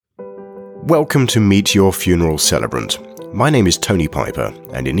Welcome to Meet Your Funeral Celebrant. My name is Tony Piper,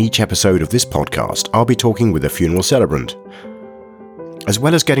 and in each episode of this podcast, I'll be talking with a funeral celebrant. As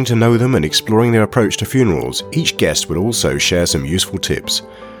well as getting to know them and exploring their approach to funerals, each guest will also share some useful tips.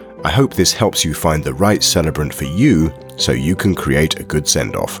 I hope this helps you find the right celebrant for you so you can create a good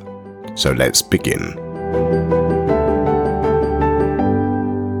send-off. So let's begin.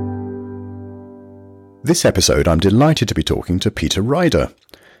 This episode, I'm delighted to be talking to Peter Ryder.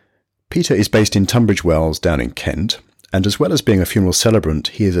 Peter is based in Tunbridge Wells down in Kent, and as well as being a funeral celebrant,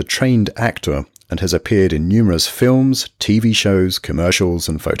 he is a trained actor and has appeared in numerous films, TV shows, commercials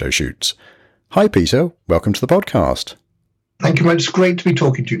and photo shoots. Hi Peter, welcome to the podcast. Thank you very much. It's great to be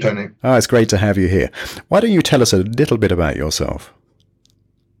talking to you, Tony. It's great to have you here. Why don't you tell us a little bit about yourself?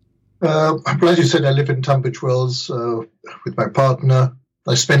 Well, as you said, I live in Tunbridge Wells with my partner.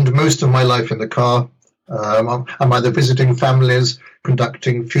 I spend most of my life in the car. I'm either visiting families,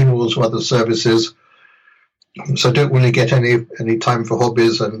 conducting funerals or other services, so I don't really get any time for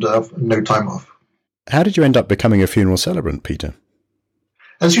hobbies and no time off. How did you end up becoming a funeral celebrant, Peter?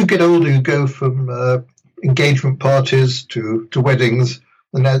 As you get older, you go from engagement parties to weddings,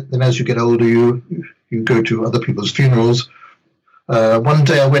 and then as you get older, you go to other people's funerals. One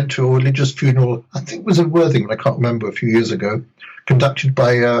day I went to a religious funeral, I think it was in Worthing, but I can't remember, a few years ago, conducted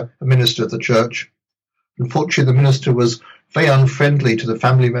by a minister of the church. Unfortunately, the minister was very unfriendly to the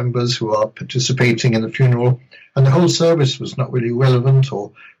family members who are participating in the funeral, and the whole service was not really relevant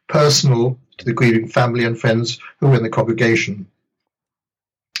or personal to the grieving family and friends who were in the congregation.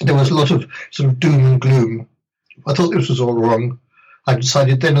 There was a lot of sort of doom and gloom. I thought this was all wrong. I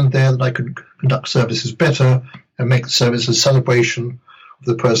decided then and there that I could conduct services better and make the service a celebration of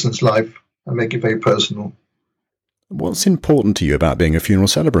the person's life and make it very personal. What's important to you about being a funeral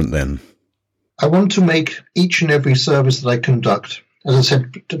celebrant then? I want to make each and every service that I conduct, as I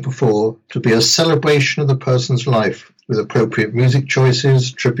said before, to be a celebration of the person's life with appropriate music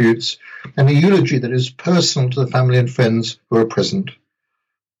choices, tributes, and a eulogy that is personal to the family and friends who are present.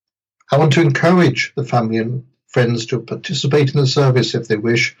 I want to encourage the family and friends to participate in the service if they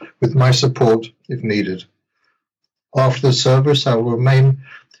wish, with my support if needed. After the service, I will remain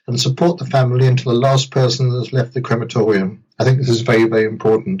and support the family until the last person has left the crematorium. I think this is very, very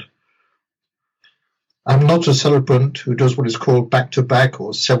important. I'm not a celebrant who does what is called back-to-back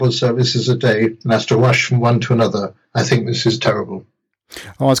or several services a day and has to rush from one to another. I think this is terrible.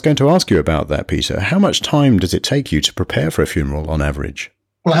 I was going to ask you about that, Peter. How much time does it take you to prepare for a funeral on average?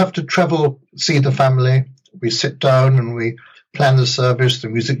 Well, I have to travel, see the family. We sit down and we plan the service, the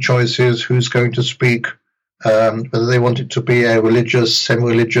music choices, who's going to speak, whether they want it to be a religious,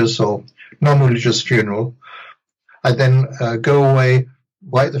 semi-religious or non-religious funeral. I then go away,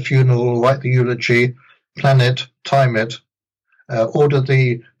 write the funeral, write the eulogy, plan it, time it, order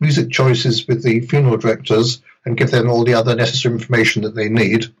the music choices with the funeral directors and give them all the other necessary information that they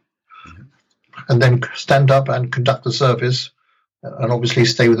need, and then stand up and conduct the service and obviously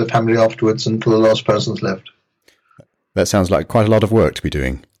stay with the family afterwards until the last person's left. That sounds like quite a lot of work to be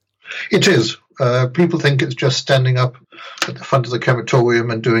doing. It is. People think it's just standing up at the front of the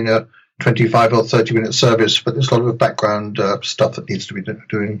crematorium and doing a 25 or 30-minute service, but there's a lot of background stuff that needs to be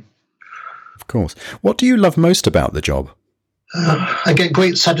doing. Of course. What do you love most about the job? I get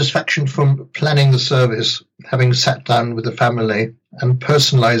great satisfaction from planning the service, having sat down with the family and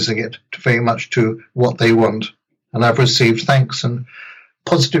personalising it very much to what they want. And I've received thanks and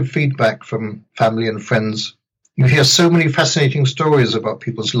positive feedback from family and friends. You hear so many fascinating stories about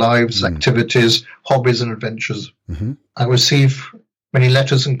people's lives, activities, hobbies and adventures. Mm-hmm. I receive many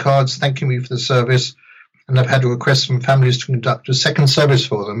letters and cards thanking me for the service, and I've had a request from families to conduct a second service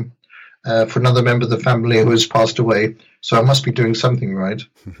for them, for another member of the family who has passed away, so I must be doing something right.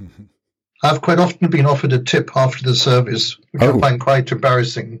 I've quite often been offered a tip after the service, which I find quite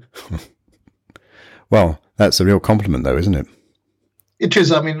embarrassing. Well, that's a real compliment though, isn't it? It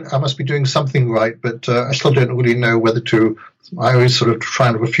is. I mean, I must be doing something right, but I still don't really know whether to. I always sort of try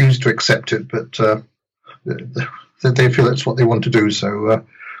and refuse to accept it, but they feel it's what they want to do, so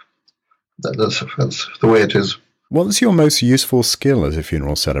that's the way it is. What's your most useful skill as a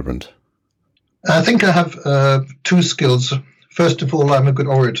funeral celebrant? I think I have two skills. First of all, I'm a good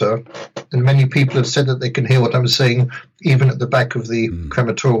orator, and many people have said that they can hear what I'm saying even at the back of the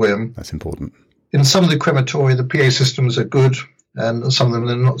crematorium. That's important. In some of the crematoria, the PA systems are good, and some of them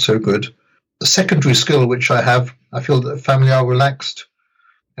are not so good. The secondary skill which I have, I feel that the family are relaxed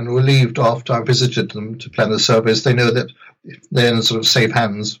and relieved after I visited them to plan the service. They know that they're in sort of safe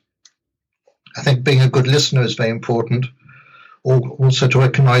hands. I think being a good listener is very important, also to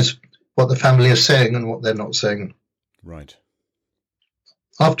recognise what the family is saying and what they're not saying. Right.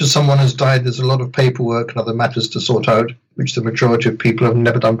 After someone has died, there's a lot of paperwork and other matters to sort out, which the majority of people have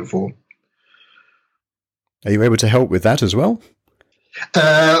never done before. Are you able to help with that as well?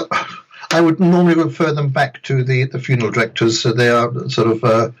 I would normally refer them back to the funeral directors, so they are sort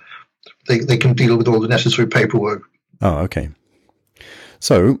of they can deal with all the necessary paperwork. Oh, okay.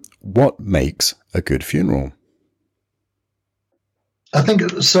 So, what makes a good funeral? I think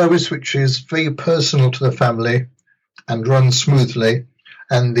a service which is very personal to the family and runs smoothly,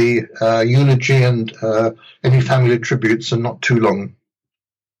 and the eulogy and any family tributes are not too long.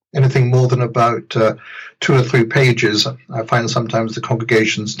 Anything more than about 2 or 3 pages, I find sometimes the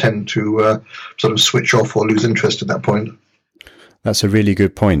congregations tend to sort of switch off or lose interest at that point. That's a really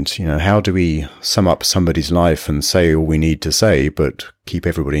good point. How do we sum up somebody's life and say all we need to say, but keep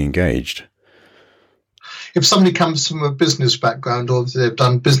everybody engaged? If somebody comes from a business background or they've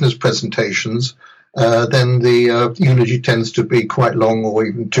done business presentations, then the eulogy tends to be quite long or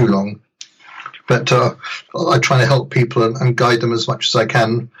even too long. But I try to help people and guide them as much as I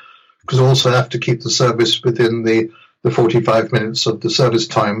can, because I also have to keep the service within the 45 minutes of the service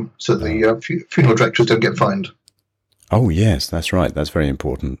time so the funeral directors don't get fined. Oh, yes, that's right. That's very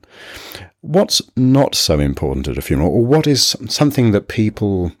important. What's not so important at a funeral, or what is something that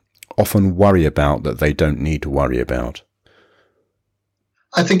people often worry about that they don't need to worry about?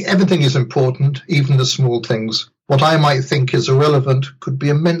 I think everything is important, even the small things. What I might think is irrelevant could be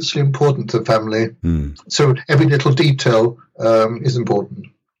immensely important to the family. So every little detail is important.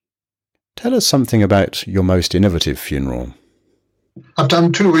 Tell us something about your most innovative funeral. I've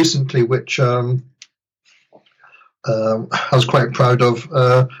done 2 recently, which I was quite proud of.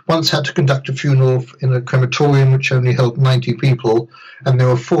 Once had to conduct a funeral in a crematorium which only held 90 people, and there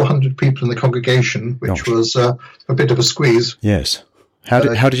were 400 people in the congregation, which was a bit of a squeeze. Yes. How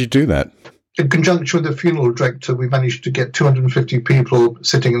did you do that? In conjunction with the funeral director, we managed to get 250 people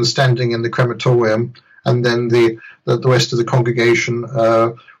sitting and standing in the crematorium, and then the rest of the congregation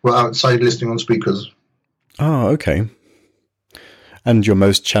were outside listening on speakers. Oh, okay. And your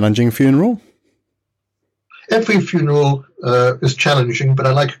most challenging funeral? Every funeral is challenging, but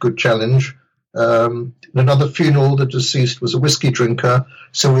I like a good challenge. In another funeral, the deceased was a whiskey drinker,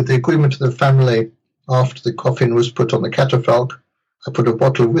 so with the agreement of the family, after the coffin was put on the catafalque, I put a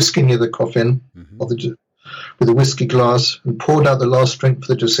bottle of whiskey near the coffin with a whiskey glass and poured out the last drink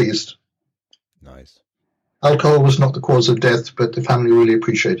for the deceased. Nice. Alcohol was not the cause of death, but the family really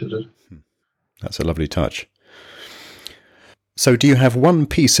appreciated it. That's a lovely touch. So do you have one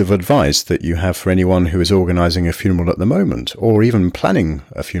piece of advice that you have for anyone who is organising a funeral at the moment, or even planning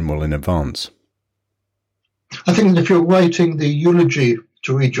a funeral in advance? I think that if you're writing the eulogy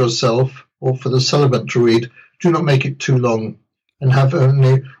to read yourself, or for the celebrant to read, do not make it too long, and have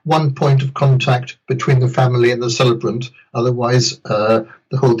only one point of contact between the family and the celebrant. Otherwise, the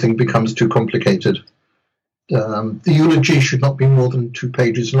whole thing becomes too complicated. The eulogy should not be more than 2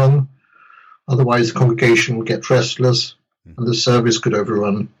 pages long. Otherwise, the congregation will get restless and the service could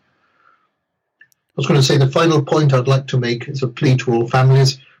overrun. I was going to say the final point I'd like to make is a plea to all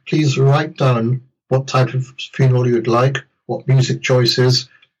families. Please write down what type of funeral you'd like, what music choices,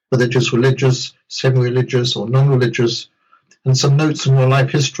 whether it is religious, semi-religious or non-religious, and some notes on your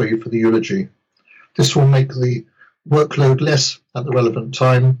life history for the eulogy. This will make the workload less at the relevant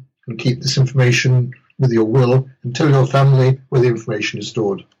time and keep this information with your will and tell your family where the information is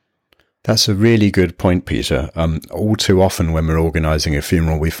stored. That's a really good point, Peter. All too often when we're organising a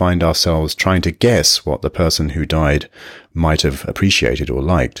funeral, we find ourselves trying to guess what the person who died might have appreciated or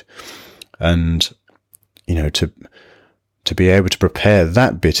liked. And, to be able to prepare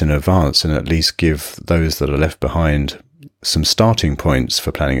that bit in advance and at least give those that are left behind some starting points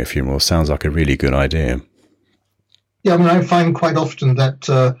for planning a funeral sounds like a really good idea. Yeah, I find quite often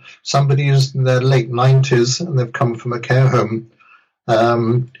that somebody is in their late 90s and they've come from a care home.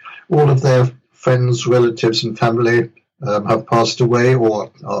 All of their friends, relatives and family have passed away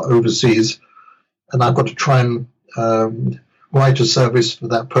or are overseas. And I've got to try and write a service for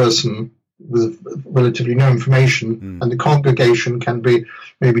that person with relatively no information. And the congregation can be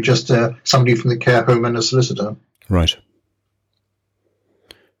maybe just somebody from the care home and a solicitor. Right.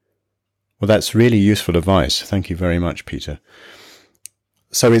 Well, that's really useful advice. Thank you very much, Peter.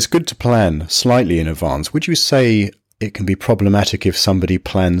 So it's good to plan slightly in advance. Would you say it can be problematic if somebody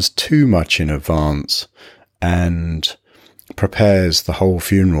plans too much in advance and prepares the whole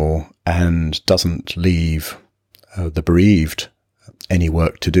funeral and doesn't leave the bereaved any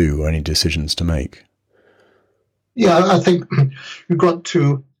work to do or any decisions to make? Yeah, I think you've got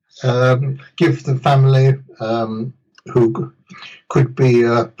to give the family who could be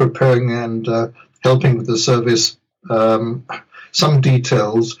preparing and helping with the service some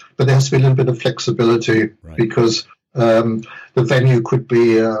details, but there has to be a little bit of flexibility, right, because the venue could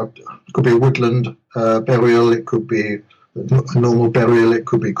be a woodland burial, it could be a normal burial, it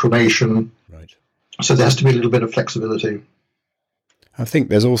could be cremation. Right. So there has to be a little bit of flexibility. I think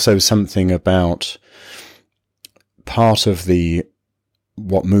there's also something about part of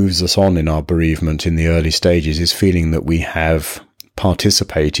what moves us on in our bereavement in the early stages is feeling that we have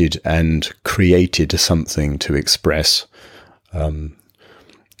participated and created something to express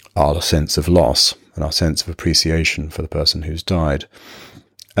our sense of loss and our sense of appreciation for the person who's died.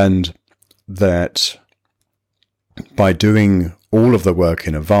 And that by doing all of the work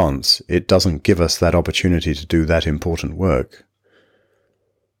in advance, it doesn't give us that opportunity to do that important work.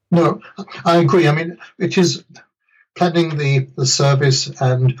 No, I agree. I mean, it is planning the service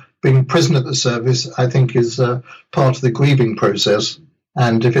and being present at the service, I think, is part of the grieving process.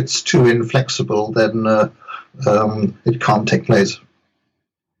 And if it's too inflexible, then it can't take place.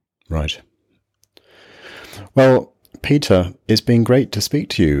 Right. Well, Peter, it's been great to speak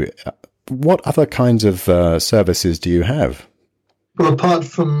to you. What other kinds of services do you have? Well, apart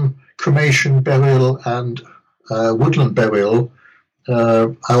from cremation, burial, and woodland burial,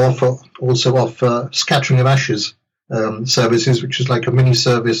 I also offer scattering of ashes services, which is like a mini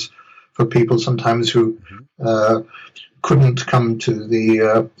service for people sometimes who couldn't come to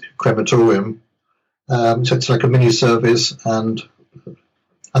the crematorium. So it's like a mini service, and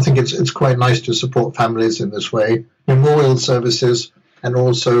I think it's quite nice to support families in this way. Memorial services and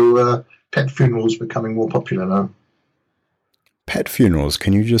also pet funerals becoming more popular now. Pet funerals,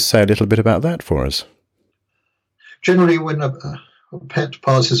 can you just say a little bit about that for us? Generally, when a pet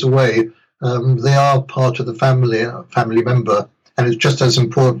passes away, they are part of the family member, and it's just as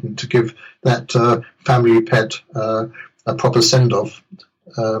important to give that family pet a proper send-off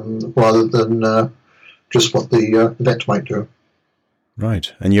rather than just what the vet might do.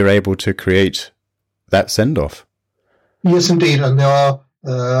 Right, and you're able to create that send-off? Yes, indeed, and there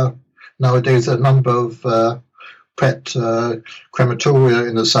are nowadays a number of pet crematoria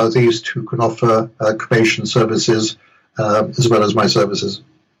in the southeast who can offer cremation services as well as my services.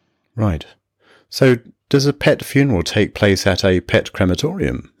 Right. So does a pet funeral take place at a pet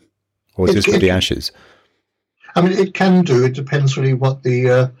crematorium, or just with the ashes? I mean, it can do. It depends really what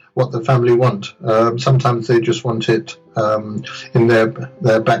the family want. Sometimes they just want it in their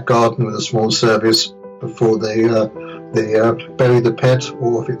back garden with a small service before they bury the pet,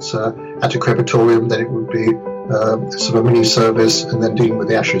 or if it's at a crematorium, then it would be sort of a mini service and then dealing with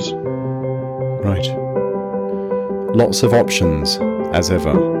the ashes. Right. Lots of options, as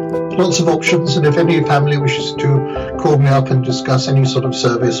ever. Lots of options, and if any family wishes to call me up and discuss any sort of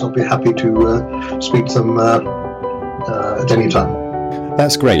service, I'll be happy to speak to them at any time.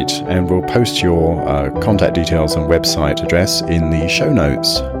 That's great, and we'll post your contact details and website address in the show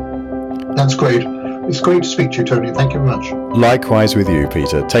notes. That's great. It's great to speak to you, Tony. Thank you very much. Likewise with you,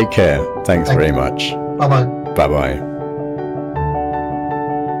 Peter. Take care. Thanks very much. Bye-bye. Bye-bye.